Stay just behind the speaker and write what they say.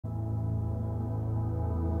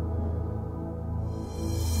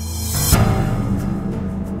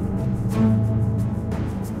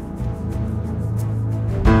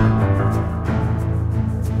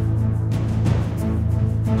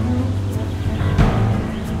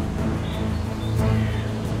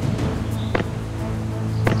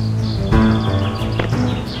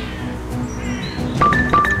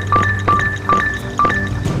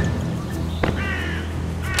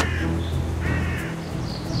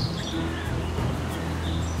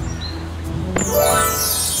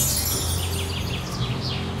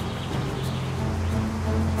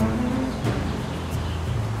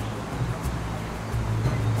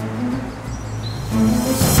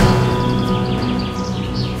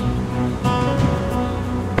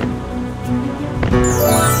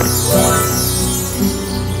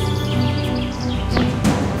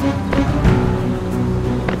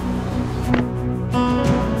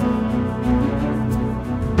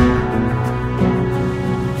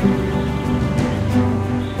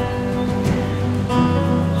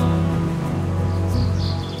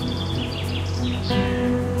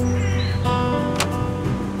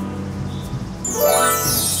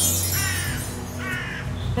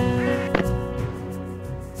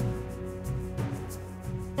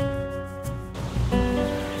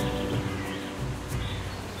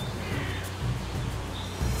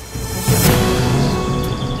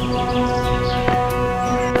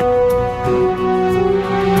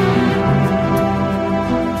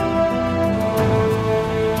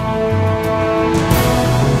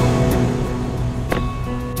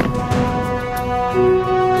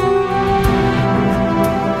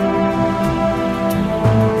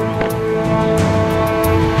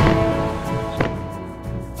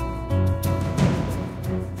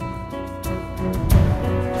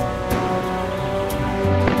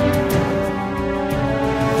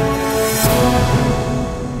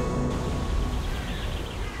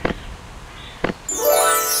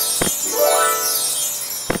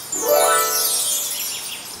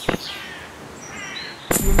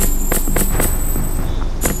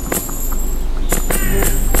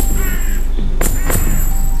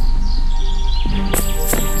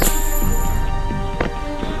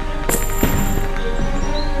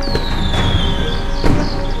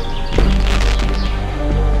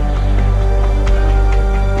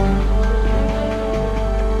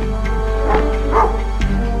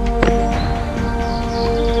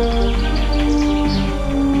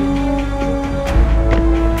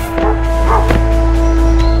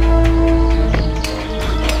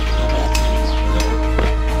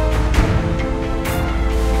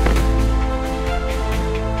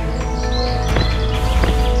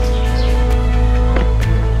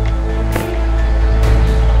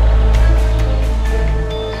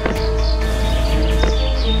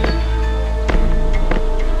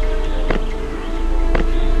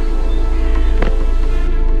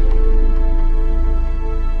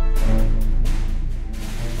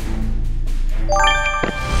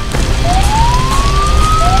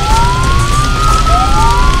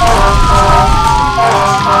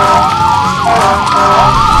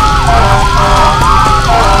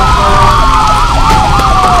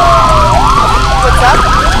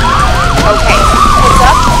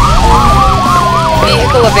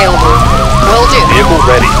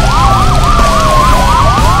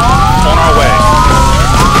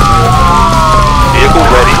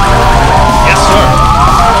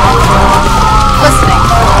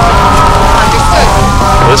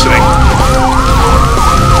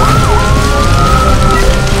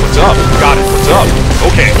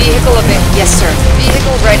Vehicle available. Yes, sir.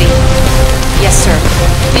 Vehicle ready. Yes, sir.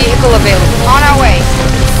 Vehicle available. On our way.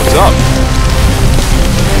 What's up?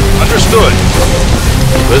 Understood.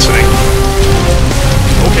 Listening.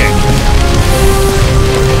 Okay.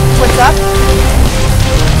 What's up?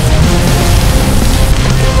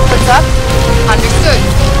 What's up? Understood.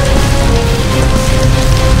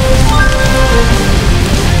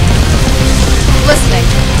 Listening.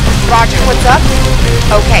 Roger. What's up?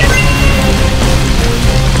 Okay.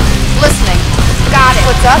 Listening. Got it.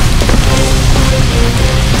 What's up?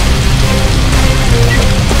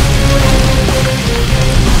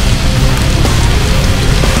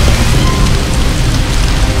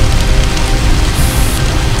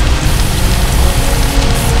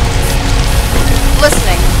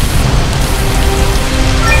 Listening.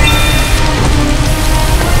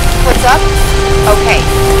 What's up? Okay.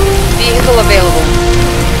 Vehicle available.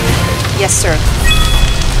 Yes, sir.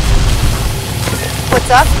 What's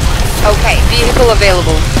up? Okay. Vehicle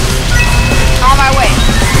available. On my way.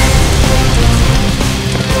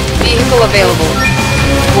 Vehicle available.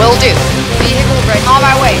 Will do. Vehicle ready. On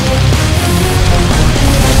my way.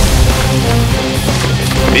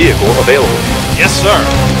 Vehicle available. Yes, sir.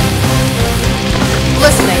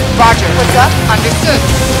 Listening. Roger. What's up? Understood.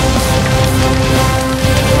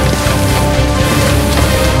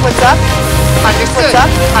 What's up? Understood. What's up?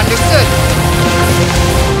 Understood.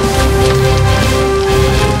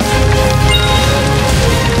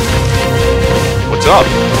 What's up?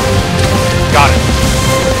 Got it.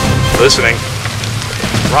 Listening.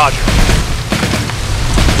 Roger.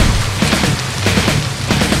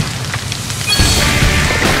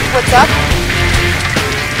 What's up?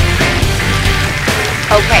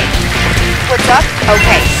 Okay. What's up?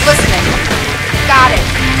 Okay. Listening. Got it.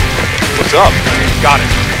 What's up? Got it.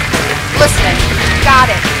 Listening. Got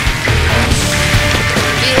it.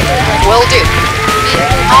 Vehicle will do.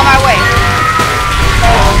 Vehicle on my way.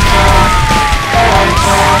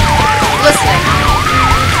 Listening.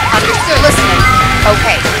 Understood. Listening.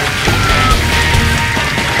 Okay.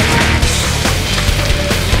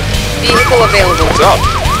 Vehicle available. What's up?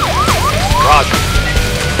 Roger.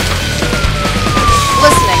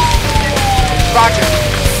 Listening. Roger.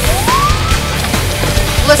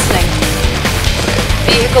 Listening.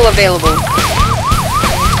 Vehicle available.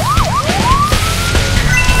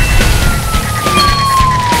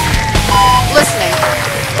 Listening.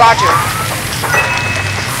 Roger.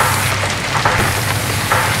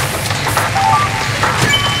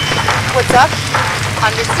 What's up?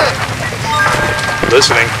 Understood.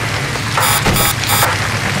 Listening.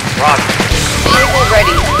 Roger. Vehicle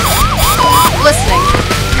ready. Listening.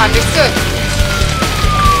 Understood.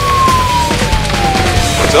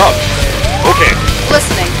 What's up? Okay.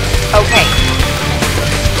 Listening. Okay.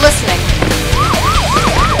 Listening.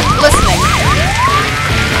 Listening.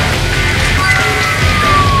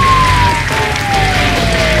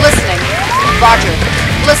 Listening. Roger.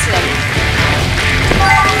 Listening.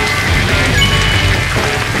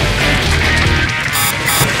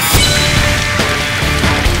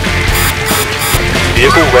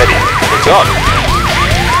 Vehicle ready. What's up?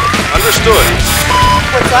 Understood.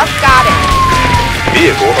 What's up? Got it.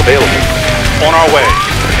 Vehicle available. On our way.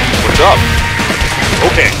 What's up?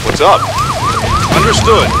 Okay. What's up?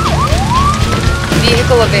 Understood.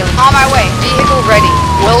 Vehicle available. On my way. Vehicle ready.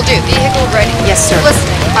 Will do. Vehicle ready. Yes, sir.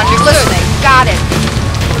 Listening. Understood. Listening. Got it.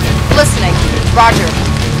 Listening. Roger.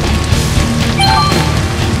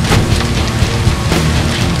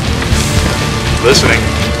 Listening.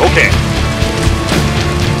 Okay.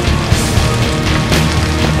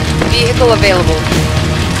 Vehicle available.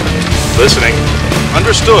 Listening.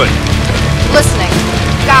 Understood. Listening.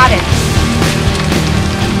 Got it.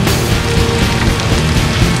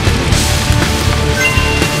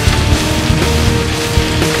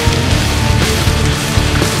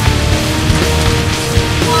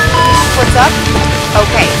 What's up?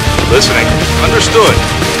 Okay. Listening. Understood.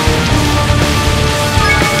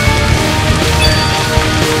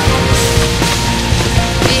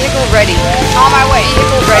 Vehicle ready. On my way.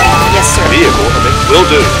 Vehicle ready. Yes, sir. Vehicle available. Will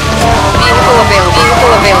do. Vehicle available.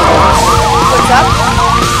 Vehicle available. What's up?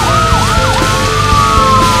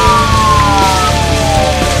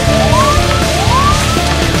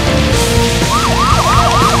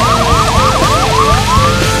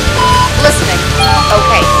 Listening.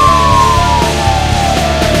 Okay.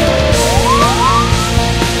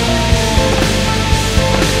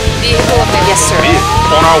 Vehicle available. Yes, sir.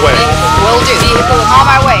 Vehicle on our way. Vehicle will do. Vehicle on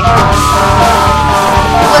my way.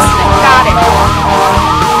 Listening. Got it.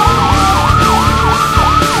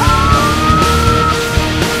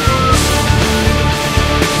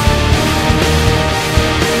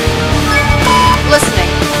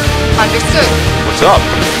 Listening. What's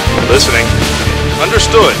up? Listening.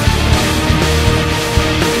 Understood.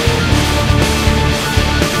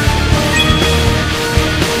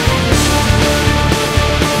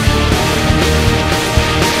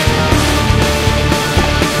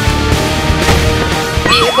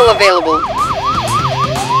 Vehicle available.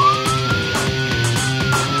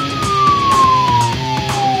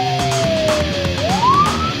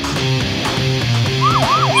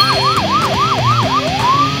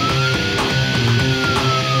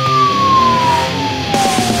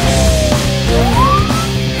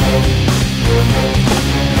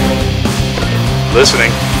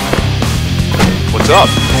 Listening. What's up?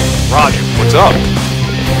 Roger. What's up?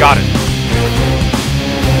 Got it.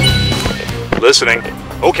 Listening.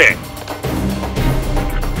 Okay.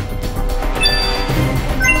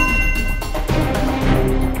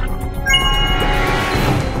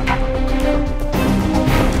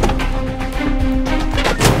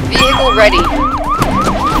 Vehicle ready.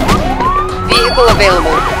 Vehicle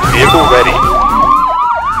available. Vehicle ready.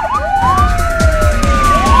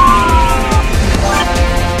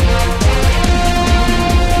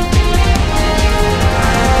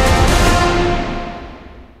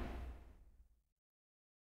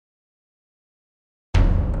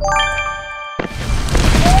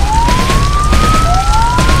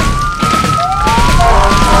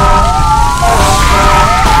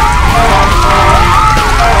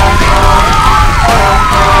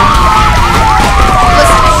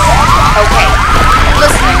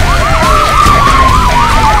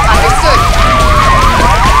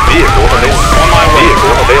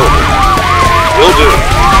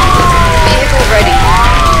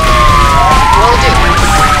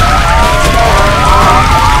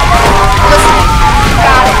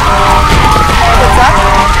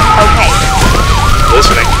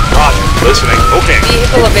 Listening. Okay.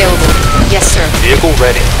 Vehicle available. Yes, sir. Vehicle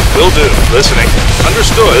ready. Will do. Listening.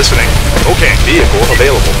 Understood. Listening. Okay. Vehicle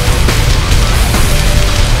available.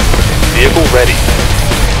 Vehicle ready.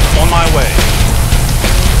 On my way.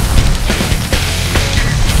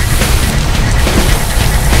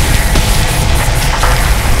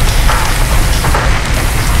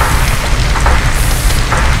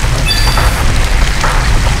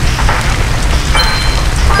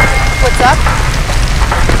 What's up?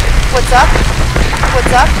 What's up?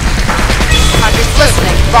 What's up?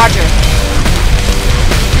 Listening. Roger.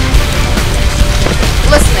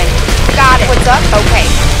 Listening. Got it. What's up? Okay.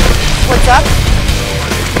 What's up?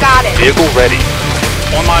 Got it. Vehicle ready.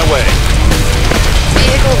 On my way.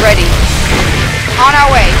 Vehicle ready. On our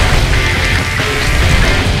way.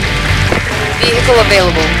 Vehicle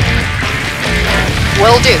available.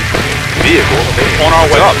 Will do. Vehicle available. On our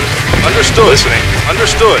way. Up. Understood. Listening.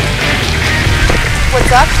 Understood.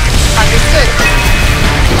 What's up? Understood.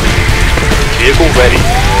 Vehicle ready.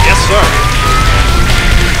 Yes, sir.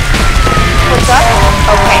 What's up?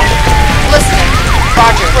 Okay. Listening.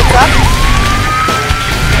 Roger. What's up?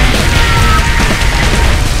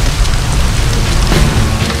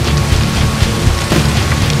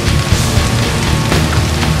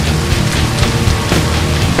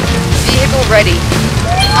 Vehicle ready.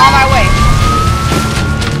 On my way.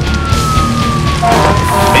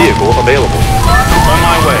 Vehicle available. On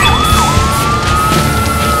my way.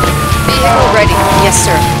 Vehicle ready. Yes,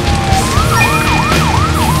 sir.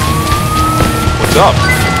 What's up?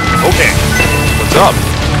 Okay. What's up?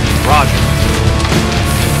 Roger.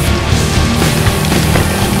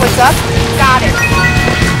 What's up? Got it.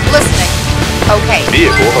 Listening. Okay.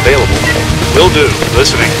 Vehicle available. Will do.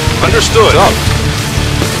 Listening. Understood. What's up?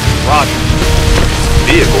 Roger.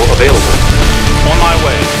 Vehicle available. On my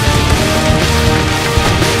way.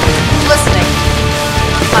 Listening.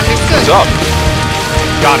 Understood. What's up?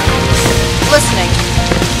 Got it. Listening.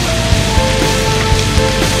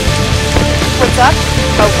 What's up?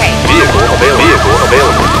 Okay. Vehicle available. Vehicle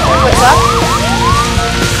available. What's up?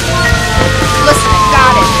 Listening.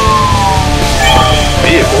 Got it.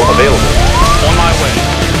 Vehicle available. On my way.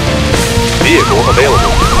 Vehicle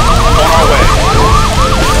available. On our way.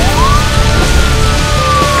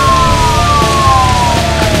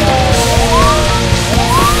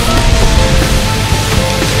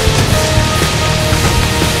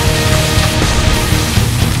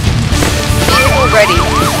 Ready.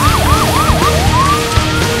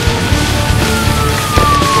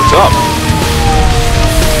 What's up?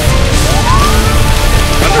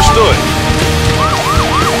 Understood.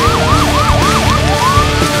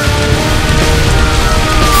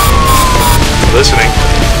 Listening.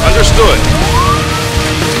 Understood.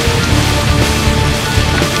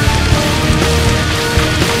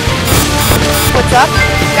 What's up?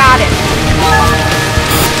 Got it.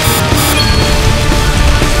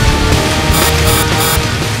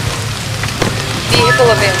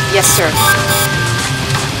 Yes, sir.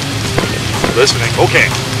 Listening. Okay.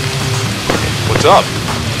 What's up?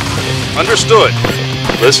 Understood.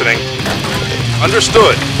 Listening.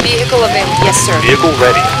 Understood. Vehicle available. Yes, sir. Vehicle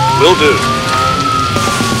ready. Will do.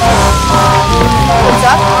 What's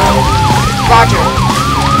up? Roger.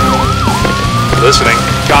 Listening.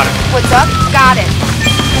 Got it. What's up? Got it.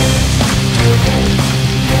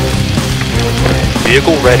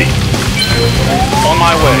 Vehicle ready. On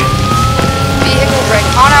my way. Vehicle ready.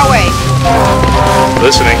 On our way.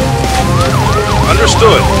 Listening.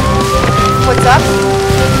 Understood. What's up?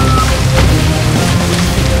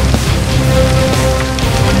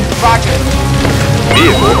 Roger.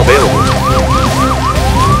 Vehicle available.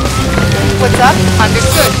 What's up?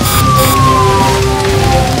 Understood.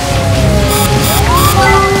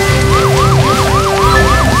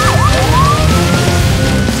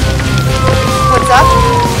 What's up?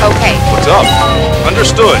 Okay. What's up?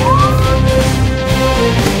 Understood.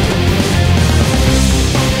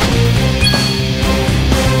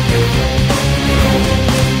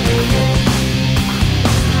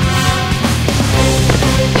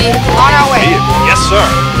 Vehicle on our way. Vehicle. Yes, sir.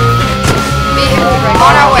 Vehicle ready.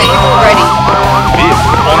 On our way. Vehicle ready.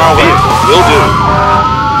 Vehicle. On our way. Will do.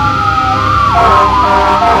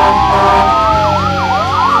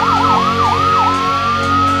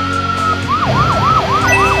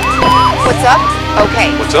 What's up? Okay.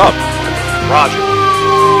 What's up? Roger.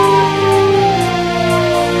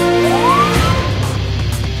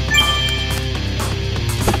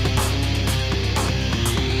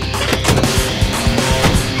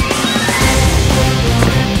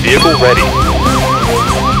 Vehicle ready.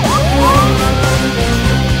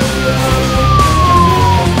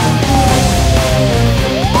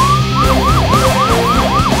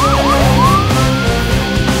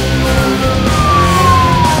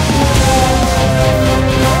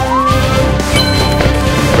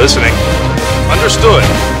 Listening. Understood.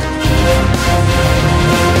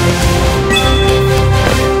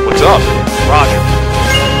 What's up? Roger.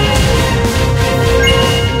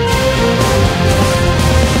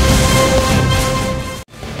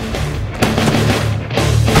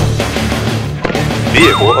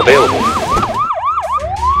 Vehicle available.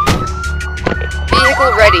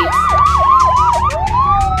 Vehicle ready.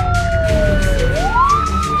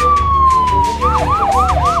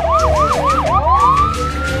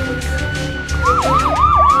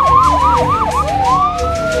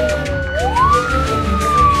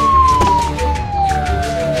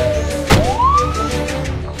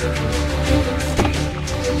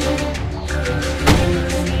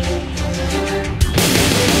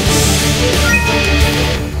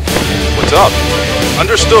 What's up?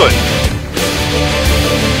 Understood.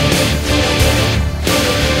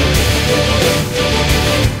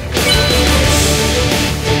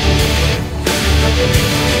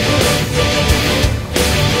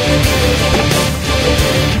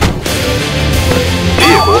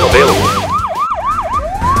 Vehicle available.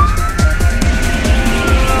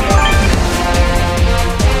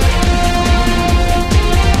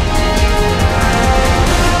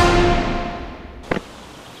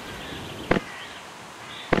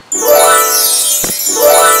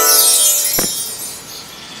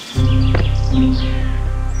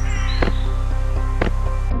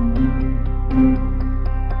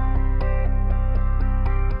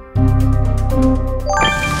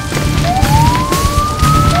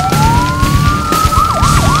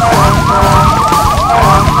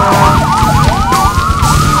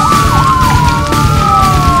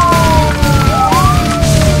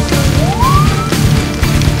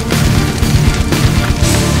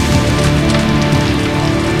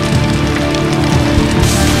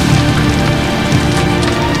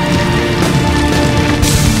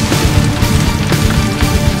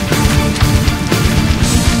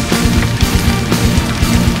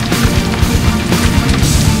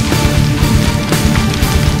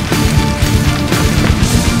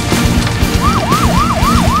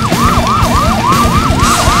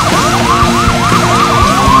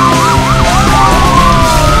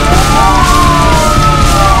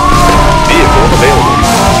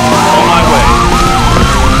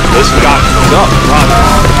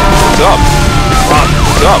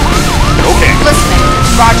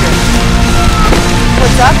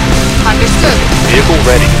 Vehicle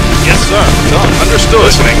ready. Yes, sir. Done. Understood.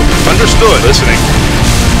 Listening. Understood. Listening.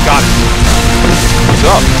 Got it. What's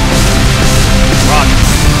up? Roger.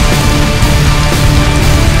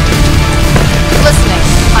 Listening.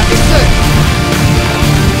 Understood.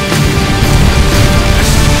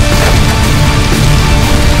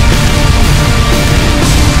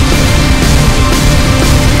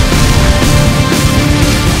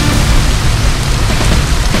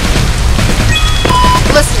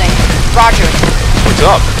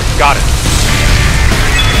 Got it.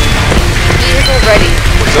 Vehicle ready.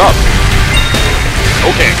 What's up?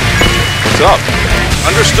 Okay. What's up?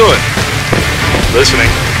 Understood. Listening.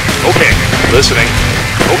 Okay. Listening.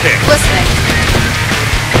 Okay. Listening.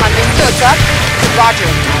 Understood. What's up? Roger.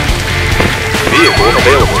 Vehicle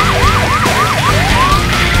available.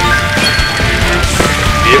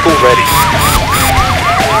 Vehicle ready.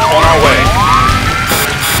 On our way.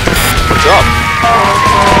 What's up?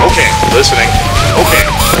 Okay. Listening. Okay.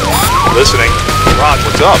 Listening. Roger.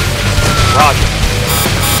 What's up? Roger.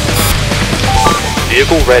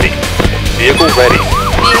 Vehicle ready. Vehicle ready.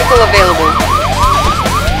 Vehicle available.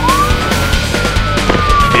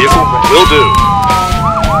 Vehicle will do.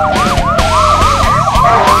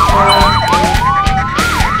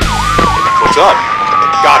 What's up?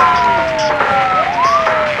 Got it.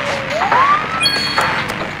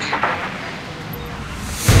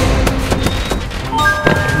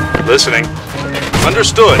 Listening.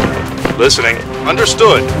 Understood. Listening.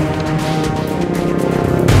 Understood.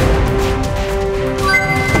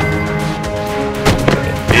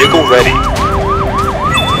 Vehicle ready.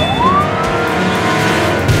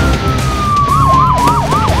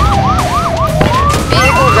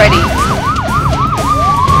 Vehicle ready.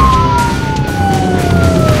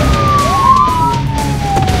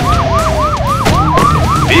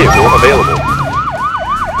 Vehicle available.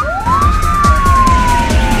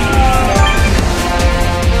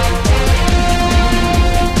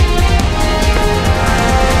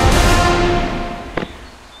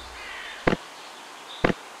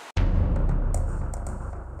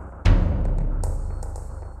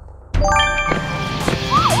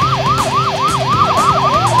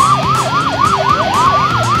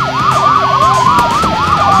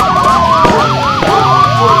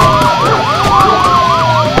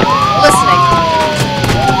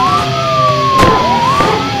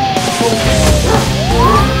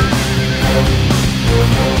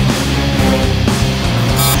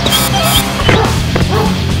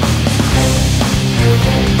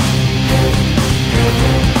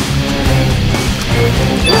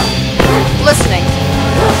 Listening.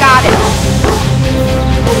 Got it.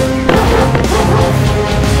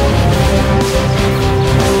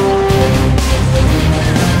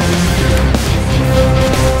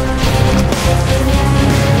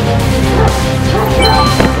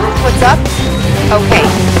 What's up? Okay.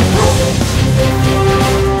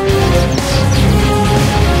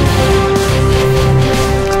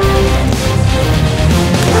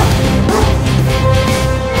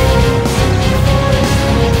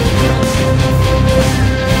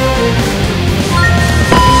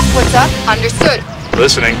 What's up? Understood.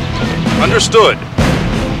 Listening. Understood.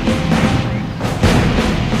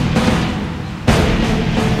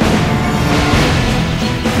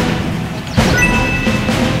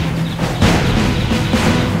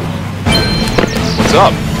 What's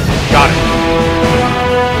up? Got it.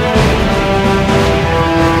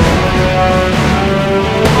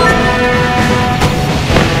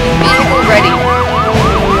 Vehicle ready.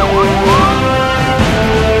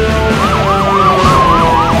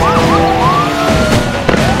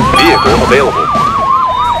 Vehicle available.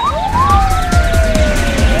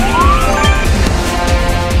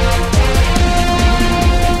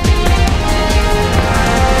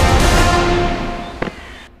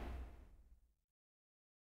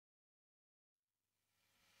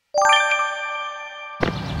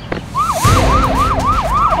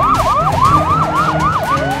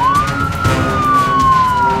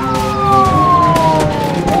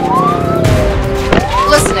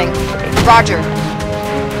 Listening. Roger.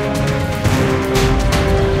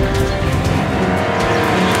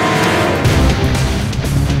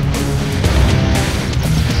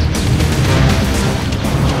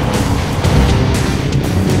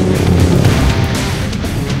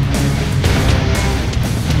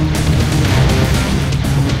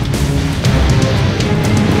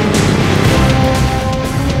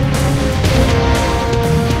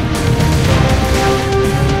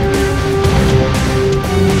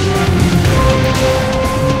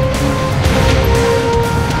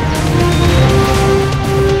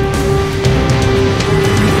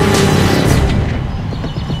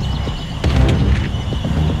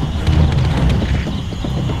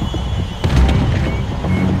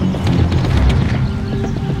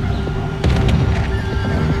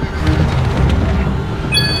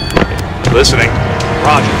 Listening.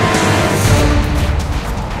 Roger.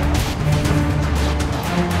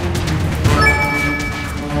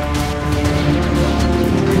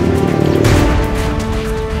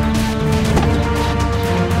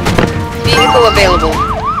 Vehicle available.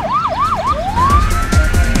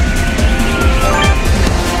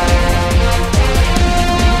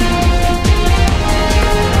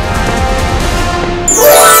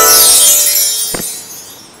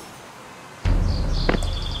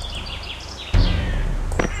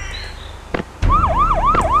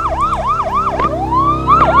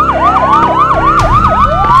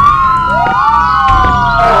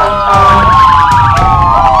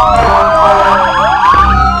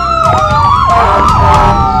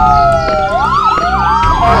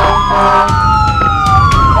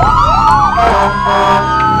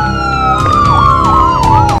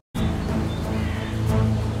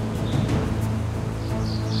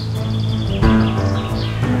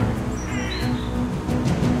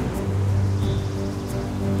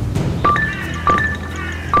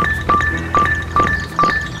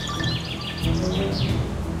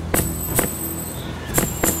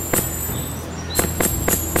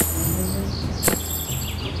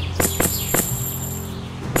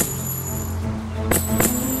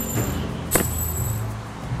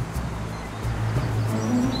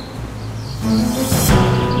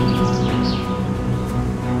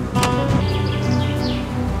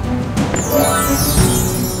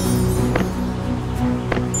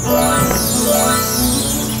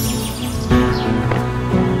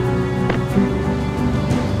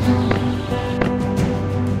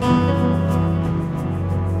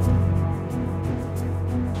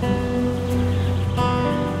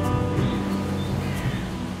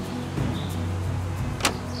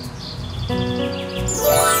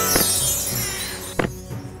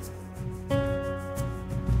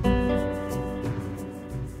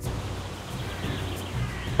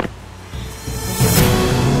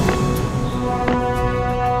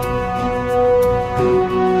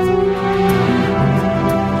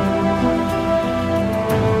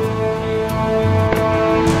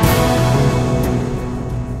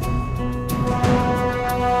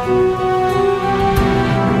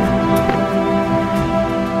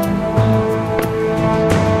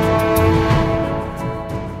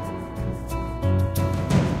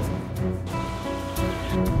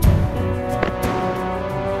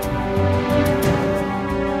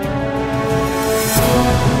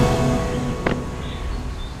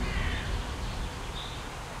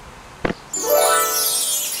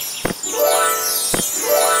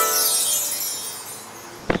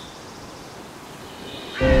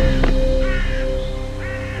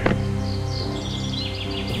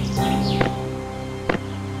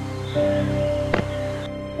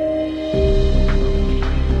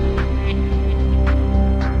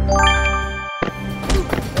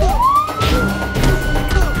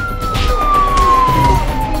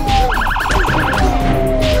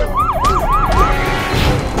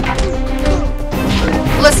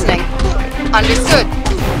 Understood.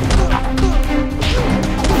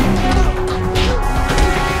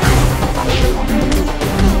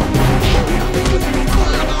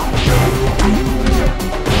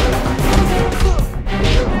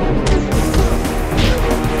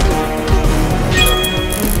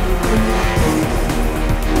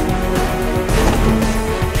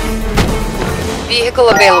 Vehicle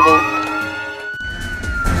available.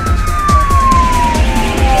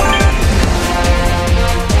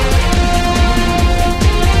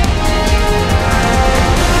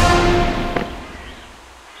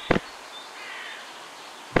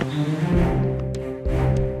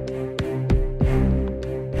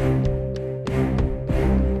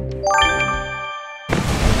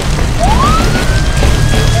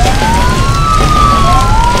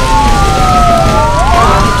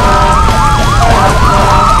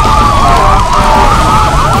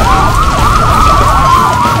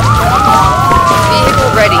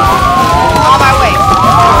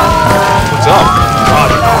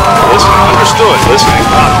 Listening.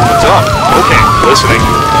 What's up? Okay. Listening.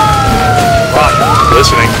 Roger.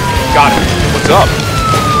 Listening. Got it. What's up?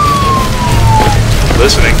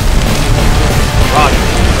 Listening. Roger.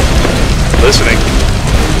 Listening.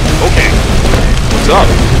 Okay. What's up?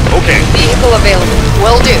 Okay. Vehicle available.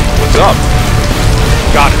 Will do. What's up?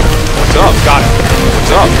 Got it. What's up? Got it.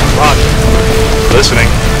 What's up? Roger.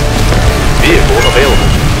 Listening. Vehicle available.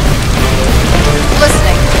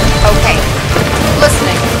 Listening. Okay.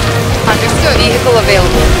 Listening. Understood. Vehicle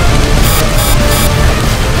available.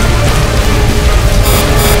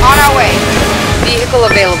 On our way. Vehicle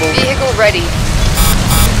available. Vehicle ready.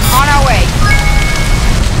 On our way.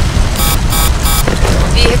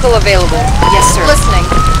 Vehicle available. Yes, sir. Listening.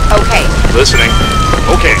 Okay. Listening.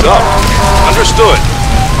 Okay. What's up? Understood.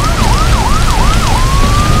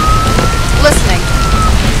 Listening.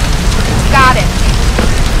 Got it.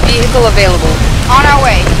 Vehicle available. On our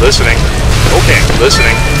way. Listening. Okay.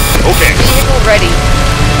 Listening. Okay. Vehicle ready.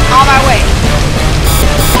 On my way.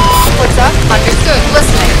 What's up? Understood.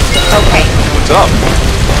 Listening. Okay. What's up?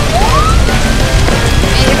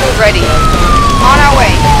 Vehicle ready. On our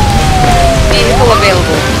way. Vehicle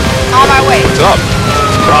available. On my way. What's up?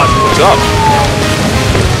 Roger. What's up?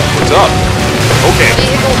 What's up? Okay.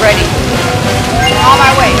 Vehicle ready. On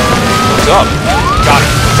my way. What's up? Got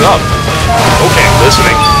it. What's up? Okay.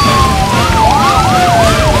 Listening.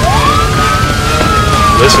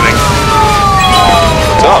 Listening.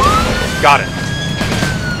 What's up? Got it.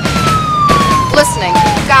 Listening.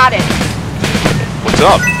 Got it. What's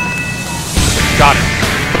up? Got it.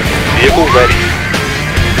 Vehicle ready.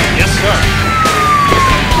 Yes, sir.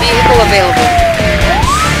 Vehicle available.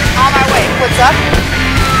 On my way. What's up?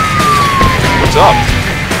 What's up?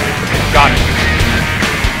 Got it.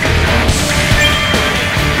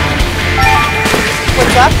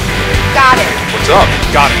 What's up? Got it. What's up?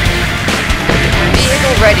 Got it.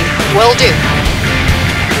 Vehicle ready. Will do.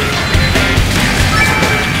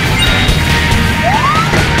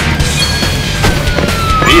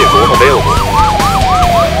 Vehicle available.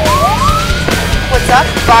 What's up?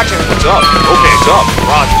 Roger. What's up? Okay, it's up.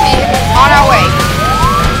 Roger. Vehicle on our way.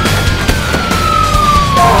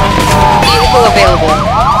 Vehicle available.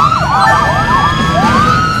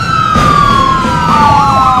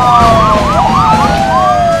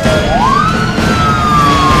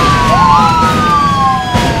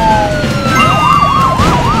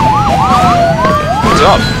 What's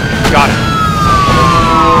up? Got it.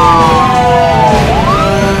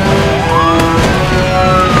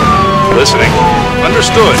 Listening.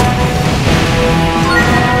 Understood.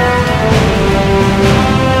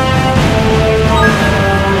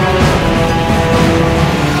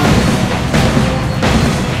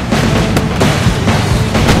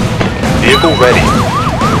 Vehicle ready.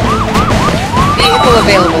 Vehicle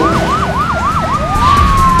available.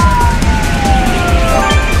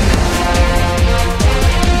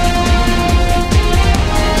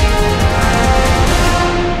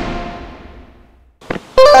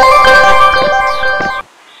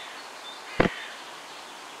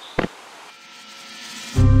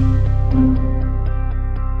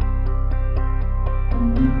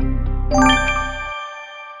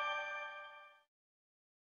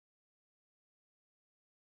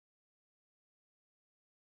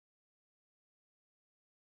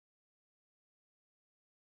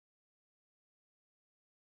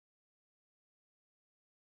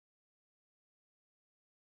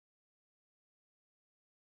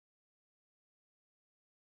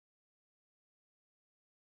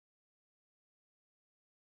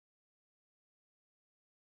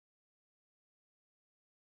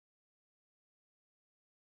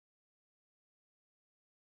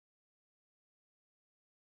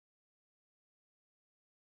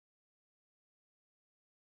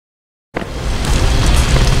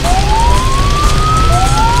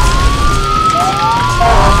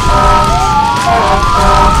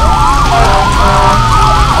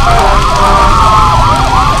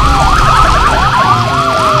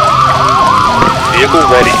 Vehicle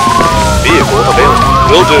ready. Vehicle available.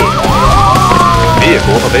 Will do.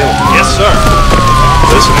 Vehicle available. Yes, sir.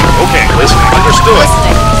 Listening. Okay, listening. Understood.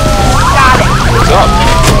 Listening. Got it. What's up?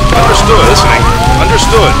 Understood. Listening.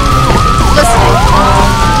 Understood. Listening.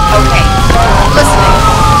 Okay. Listening.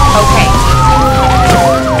 Okay.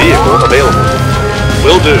 Vehicle available.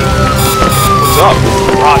 Will do. What's up?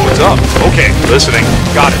 Roger. What's up? Okay. Listening.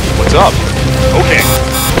 Got it. What's up? Okay.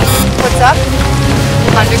 What's up?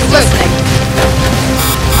 Understood. Listening.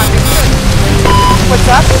 Understood. What's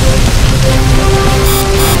up?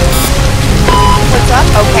 What's up?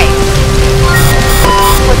 Okay.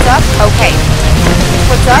 What's up? Okay.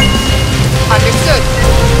 What's up? Understood.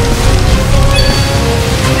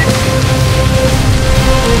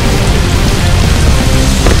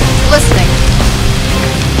 Listening.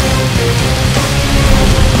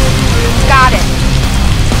 Got it.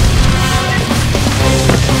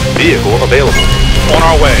 Vehicle available. On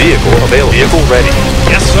our way. Vehicle available. Vehicle ready.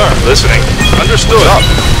 Yes, sir. Listening. Understood. What's up?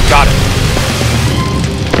 Got it.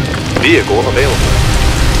 Vehicle available.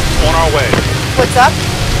 On our way. What's up?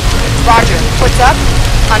 Roger. What's up?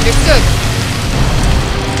 Understood.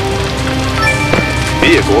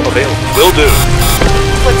 Vehicle available. Will do.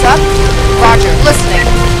 What's up? Roger. Listening.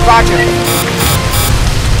 Roger.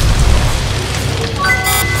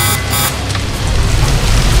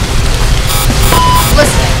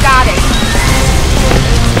 Listening. Got it.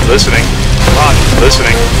 Listening. Roger.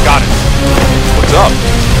 Listening. Got it. What's up?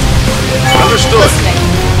 Understood. Listening.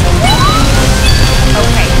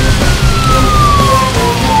 Okay.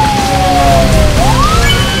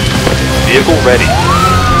 Vehicle ready.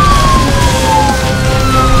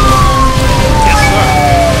 Yes, sir.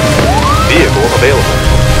 Vehicle available.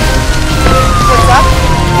 What's up?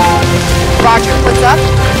 Roger. What's up?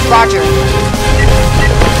 Roger.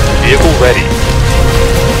 Vehicle ready.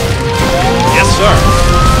 Yes, sir.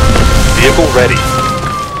 Vehicle ready.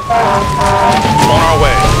 On our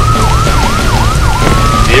way.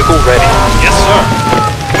 Vehicle ready. Yes, sir.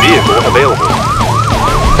 Vehicle available.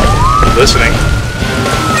 Listening.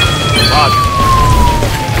 Roger.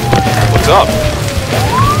 What's up?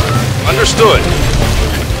 Understood.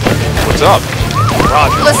 What's up?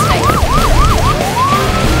 Roger. Listening.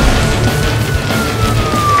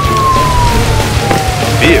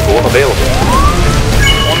 Vehicle available.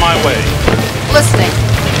 On my way. Listening.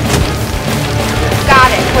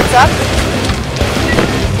 Got it. What's up?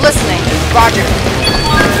 Listening. Roger.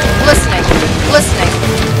 Listening. Listening.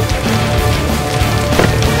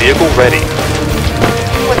 Vehicle ready.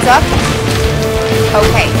 What's up?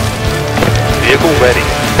 Okay. Vehicle ready.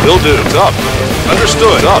 Will do. What's up?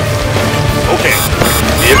 Understood. What's up? Okay.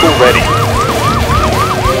 Vehicle ready.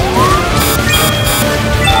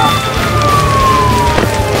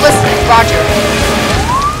 Listening. Roger.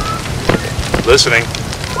 Listening.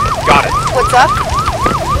 Got it. What's up?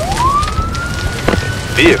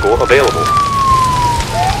 Vehicle available.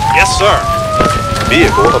 Yes, sir.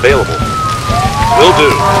 Vehicle available. Will do.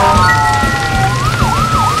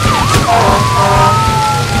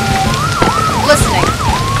 Listening.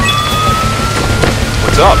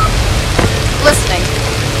 What's up? Listening.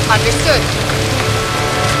 Understood.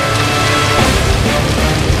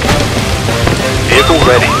 Vehicle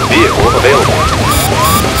ready. Vehicle available.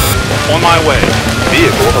 On my way.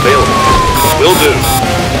 Vehicle available. Will do.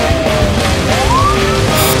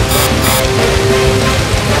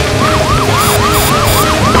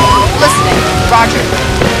 Listening. Roger.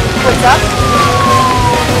 What's up?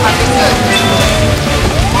 Understood.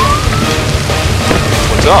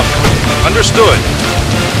 What's up? Understood.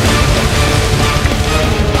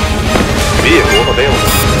 Vehicle available.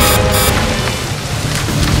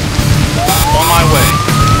 On my way.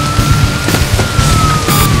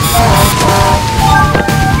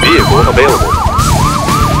 Vehicle available.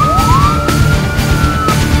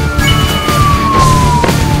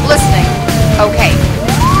 Listening. Okay.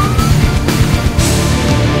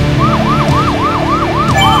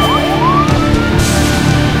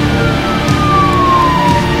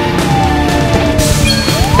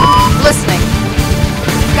 Listening.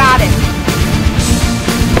 Got it.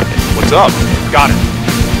 What's up? Got it.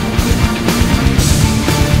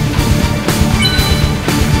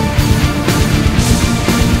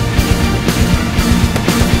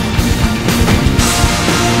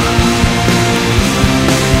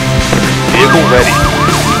 Vehicle ready.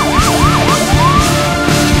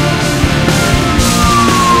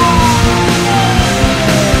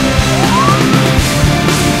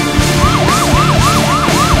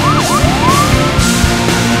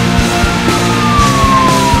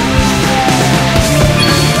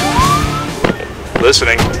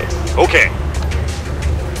 Listening. Okay.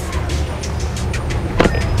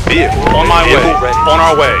 Vehicle. On my way. Ready. On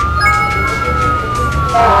our way.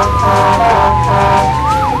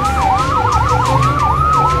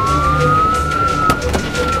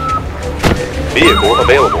 Vehicle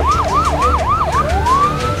available.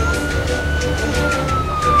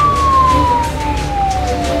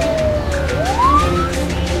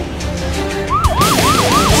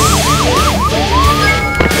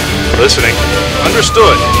 Listening.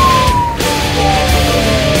 Understood.